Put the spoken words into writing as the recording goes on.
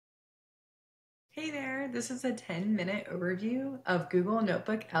Hey there, this is a 10-minute overview of Google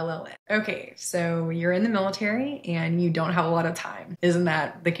Notebook LLM. Okay, so you're in the military and you don't have a lot of time. Isn't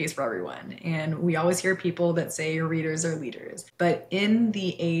that the case for everyone? And we always hear people that say readers are leaders. But in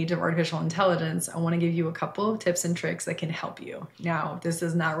the age of artificial intelligence, I want to give you a couple of tips and tricks that can help you. Now, this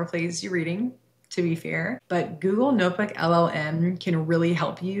does not replace you reading, to be fair, but Google Notebook LLM can really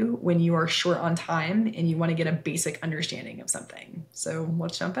help you when you are short on time and you want to get a basic understanding of something. So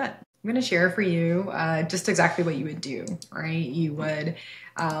let's jump in. I'm going to share for you just exactly what you would do, right? You would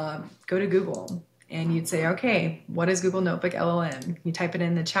go to Google and you'd say, okay, what is Google Notebook LLM? You type it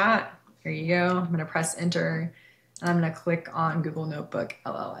in the chat. Here you go. I'm going to press enter and I'm going to click on Google Notebook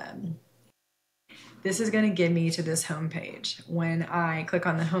LLM. This is going to get me to this homepage. When I click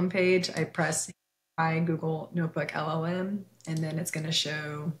on the homepage, I press Google Notebook LLM, and then it's going to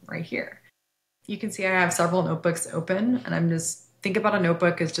show right here. You can see I have several notebooks open, and I'm just think about a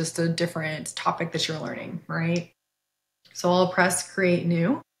notebook as just a different topic that you're learning, right? So I'll press create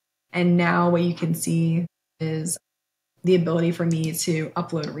new. And now what you can see is the ability for me to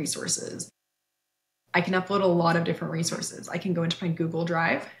upload resources. I can upload a lot of different resources. I can go into my Google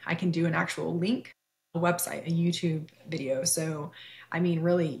Drive. I can do an actual link, a website, a YouTube video. So, I mean,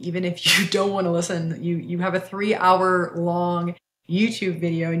 really, even if you don't want to listen, you have a 3-hour long YouTube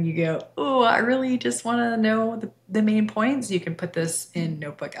video and you go, oh, I really just want to know the main points, you can put this in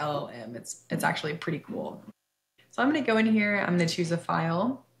Notebook LLM. It's actually pretty cool. So I'm going to go in here, I'm going to choose a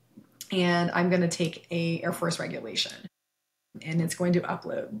file, and I'm going to take a Air Force regulation, and it's going to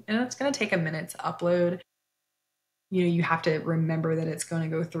upload. And it's going to take a minute to upload. You know, you have to remember that it's going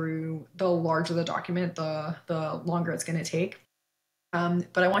to go through the larger the document, the longer it's going to take.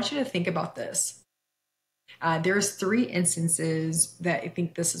 But I want you to think about this. There's 3 instances that I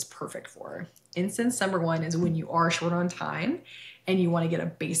think this is perfect for. Instance number 1 is when you are short on time and you want to get a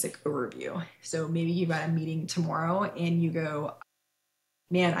basic overview. So maybe you've got a meeting tomorrow and you go,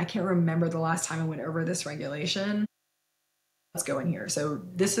 man, I can't remember the last time I went over this regulation. Let's go in here. So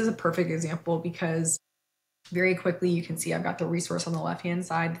this is a perfect example because very quickly you can see I've got the resource on the left-hand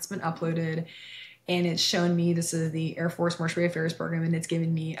side that's been uploaded, and it's shown me this is the Air Force Mortuary Affairs Program, and it's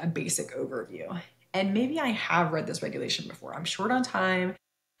given me a basic overview. And maybe I have read this regulation before. I'm short on time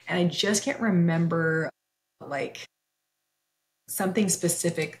and I just can't remember like something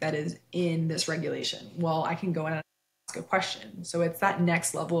specific that is in this regulation. Well, I can go in and ask a question. So it's that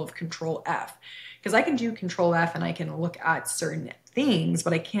next level of control F, because I can do control F and I can look at certain things,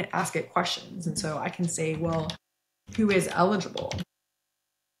 but I can't ask it questions. And so I can say, well, who is eligible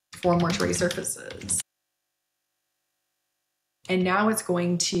for mortuary services? And now it's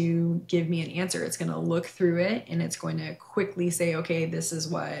going to give me an answer. It's going to look through it and it's going to quickly say, okay, this is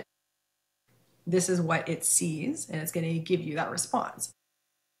what it sees, and it's going to give you that response.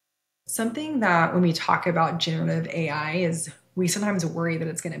 Something that when we talk about generative AI is we sometimes worry that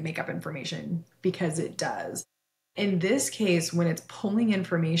it's going to make up information, because it does. In this case, when it's pulling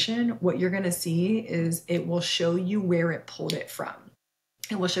information, what you're going to see is it will show you where it pulled it from.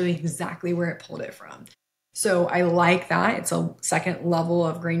 It will show you exactly where it pulled it from. So I like that. It's a second level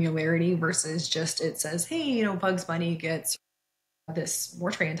of granularity versus just it says, hey, you know, Bugs Bunny gets this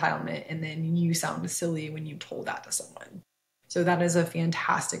mortuary entitlement, and then you sound silly when you told that to someone. So that is a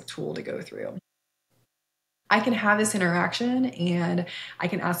fantastic tool to go through. I can have this interaction and I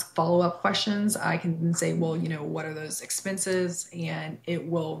can ask follow-up questions. I can say, well, you know, what are those expenses? And it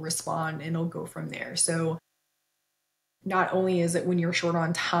will respond and it'll go from there. So not only is it when you're short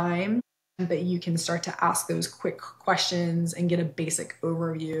on time, but you can start to ask those quick questions and get a basic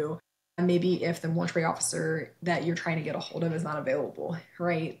overview. And maybe if the mortuary officer that you're trying to get a hold of is not available,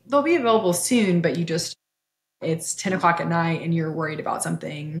 right? They'll be available soon, but it's 10 o'clock at night and you're worried about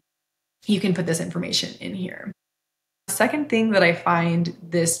something. You can put this information in here. The second thing that I find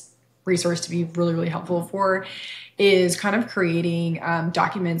this resource to be really, really helpful for is kind of creating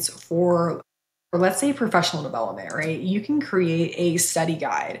documents for, or let's say, professional development, right? You can create a study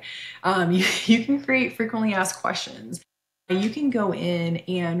guide. You can create frequently asked questions. You can go in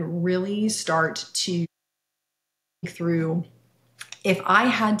and really start to think through, if I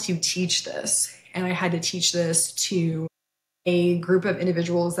had to teach this and I had to teach this to a group of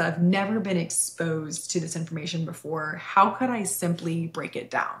individuals that have never been exposed to this information before, how could I simply break it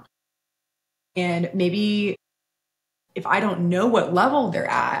down? And maybe if I don't know what level they're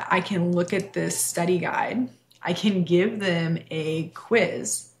at, I can look at this study guide. I can give them a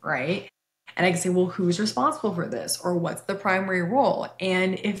quiz, right? And I can say, well, who's responsible for this? Or what's the primary role?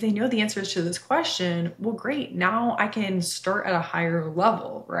 And if they know the answers to this question, well, great. Now I can start at a higher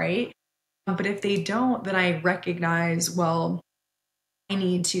level, right? But if they don't, then I recognize, well, I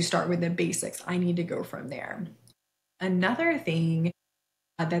need to start with the basics. I need to go from there. Another thing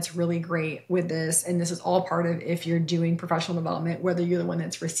that's really great with this, and this is all part of if you're doing professional development, whether you're the one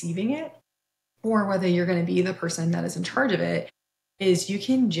that's receiving it or whether you're going to be the person that is in charge of it, is you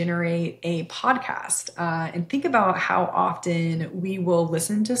can generate a podcast and think about how often we will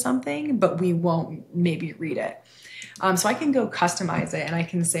listen to something, but we won't maybe read it. So I can go customize it and I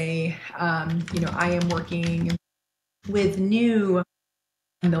can say, I am working with new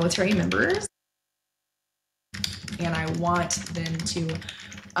military members and I want them to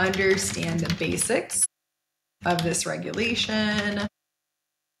understand the basics of this regulation,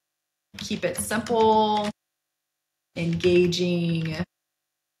 keep it simple, engaging,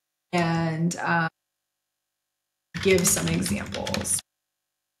 and give some examples.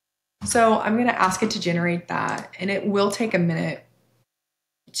 So I'm going to ask it to generate that, and it will take a minute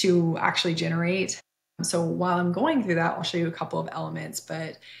to actually generate. So while I'm going through that, I'll show you a couple of elements,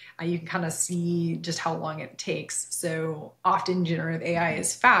 but you can kind of see just how long it takes. So often generative AI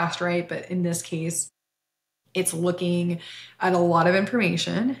is fast, right? But in this case, it's looking at a lot of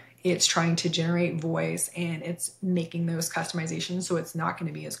information. It's trying to generate voice and it's making those customizations. So it's not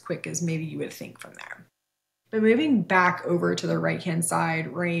going to be as quick as maybe you would think from there. But moving back over to the right-hand side,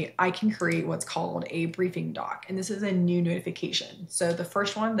 right, I can create what's called a briefing doc. And this is a new notification. So the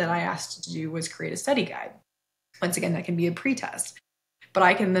first one that I asked to do was create a study guide. Once again, that can be a pretest. But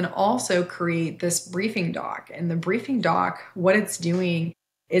I can then also create this briefing doc. And the briefing doc, what it's doing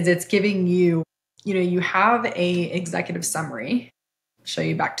is it's giving you, you have a executive summary. I'll show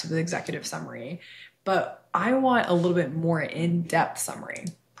you back to the executive summary. But I want a little bit more in-depth summary.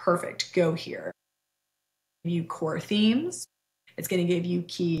 Perfect, go here. You core themes. It's going to give you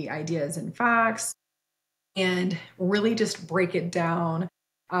key ideas and facts and really just break it down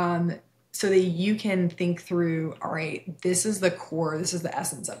so that you can think through, all right, this is the core, this is the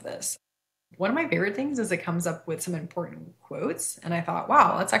essence of this. One of my favorite things is it comes up with some important quotes. And I thought,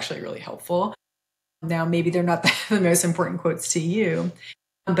 wow, that's actually really helpful. Now, maybe they're not the most important quotes to you,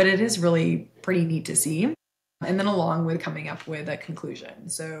 but it is really pretty neat to see. And then along with coming up with a conclusion.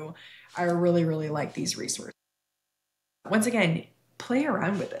 So I really, really like these resources. Once again, play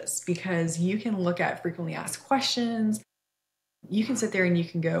around with this because you can look at frequently asked questions. You can sit there and you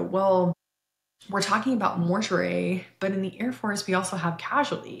can go, well, we're talking about mortuary, but in the Air Force, we also have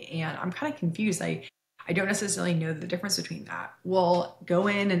casualty. And I'm kind of confused. I don't necessarily know the difference between that. Well, go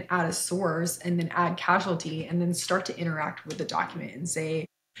in and add a source and then add casualty and then start to interact with the document and say,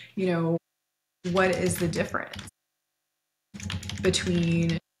 what is the difference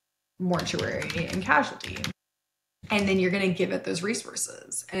between mortuary and casualty? And then you're going to give it those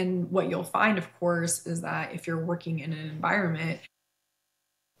resources. And what you'll find, of course, is that if you're working in an environment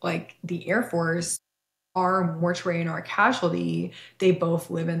like the Air Force, our mortuary and our casualty, they both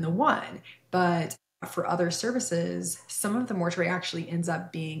live in the one. But for other services, some of the mortuary actually ends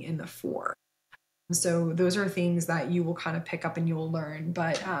up being in the four. So those are things that you will kind of pick up and you will learn,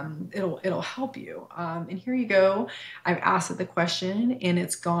 but it'll help you. And here you go. I've asked it the question and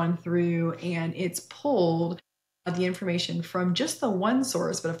it's gone through and it's pulled the information from just the one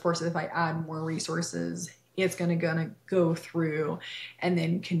source. But of course, if I add more resources, it's gonna go through and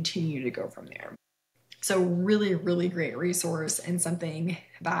then continue to go from there. So really, really great resource and something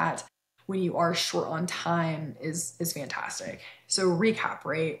that when you are short on time is fantastic. So recap,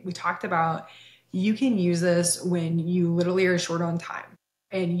 right? We talked about you can use this when you literally are short on time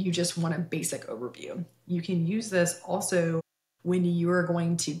and you just want a basic overview. You can use this also when you are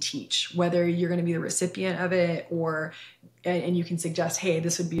going to teach, whether you're going to be the recipient of it and you can suggest, hey,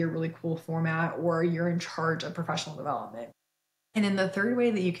 this would be a really cool format, or you're in charge of professional development. And then the third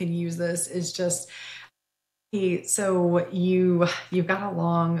way that you can use this is just, hey, so you've got a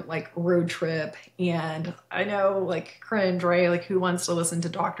long road trip, and I know cringe, right? Who wants to listen to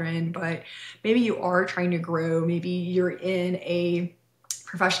doctrine? But maybe you are trying to grow. Maybe you're in a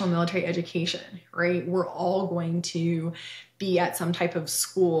professional military education, right? We're all going to be at some type of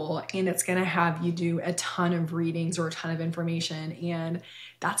school and it's going to have you do a ton of readings or a ton of information. And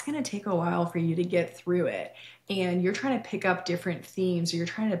that's going to take a while for you to get through it. And you're trying to pick up different themes, or you're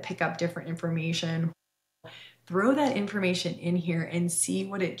trying to pick up different information. Throw that information in here and see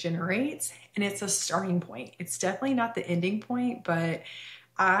what it generates. And it's a starting point. It's definitely not the ending point, but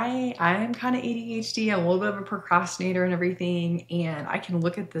I'm kind of ADHD. I'm a little bit of a procrastinator and everything. And I can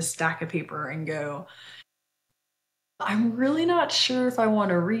look at this stack of paper and go, I'm really not sure if I want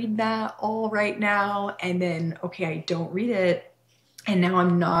to read that all right now. And then, okay, I don't read it. And now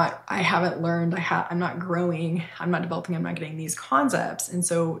I haven't learned, I'm not growing, I'm not developing, I'm not getting these concepts. And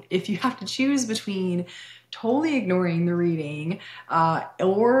so if you have to choose between totally ignoring the reading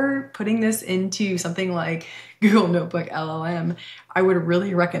or putting this into something like Google Notebook LLM, I would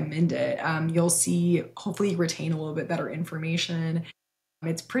really recommend it. You'll see, hopefully retain a little bit better information.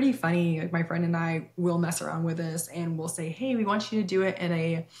 It's pretty funny. Like my friend and I will mess around with this and we'll say, hey, we want you to do it in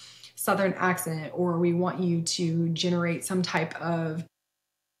a Southern accent, or we want you to generate some type of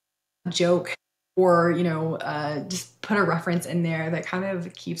joke, or just put a reference in there that kind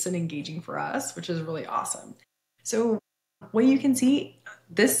of keeps it engaging for us, which is really awesome. So what you can see,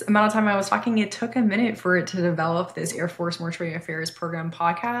 this amount of time I was talking, it took a minute for it to develop this Air Force Mortuary Affairs Program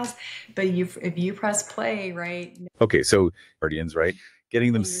podcast. But if you press play, right? Okay, so Guardians, right?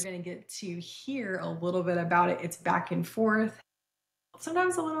 Getting them. You're going to get to hear a little bit about it. It's back and forth.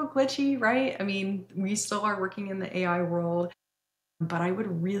 Sometimes a little glitchy, right? I mean, we still are working in the AI world, but I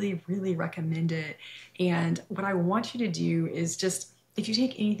would really, really recommend it. And what I want you to do is just, if you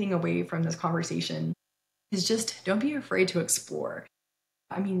take anything away from this conversation, is just don't be afraid to explore.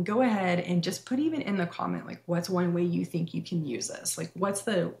 I mean, go ahead and just put even in the comment, like, what's one way you think you can use this? Like, what's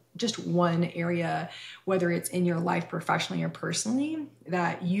the just one area, whether it's in your life professionally or personally,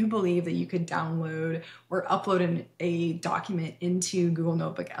 that you believe that you could download or upload a document into Google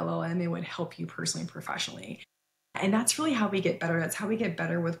Notebook LLM, it would help you personally and professionally. And that's really how we get better. That's how we get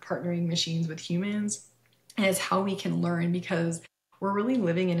better with partnering machines with humans. And it's how we can learn, because we're really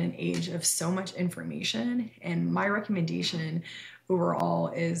living in an age of so much information. And my recommendation overall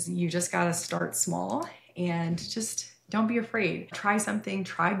is you just got to start small and just don't be afraid. Try something,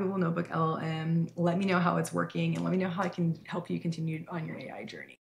 try Google Notebook LLM. Let me know how it's working and let me know how I can help you continue on your AI journey.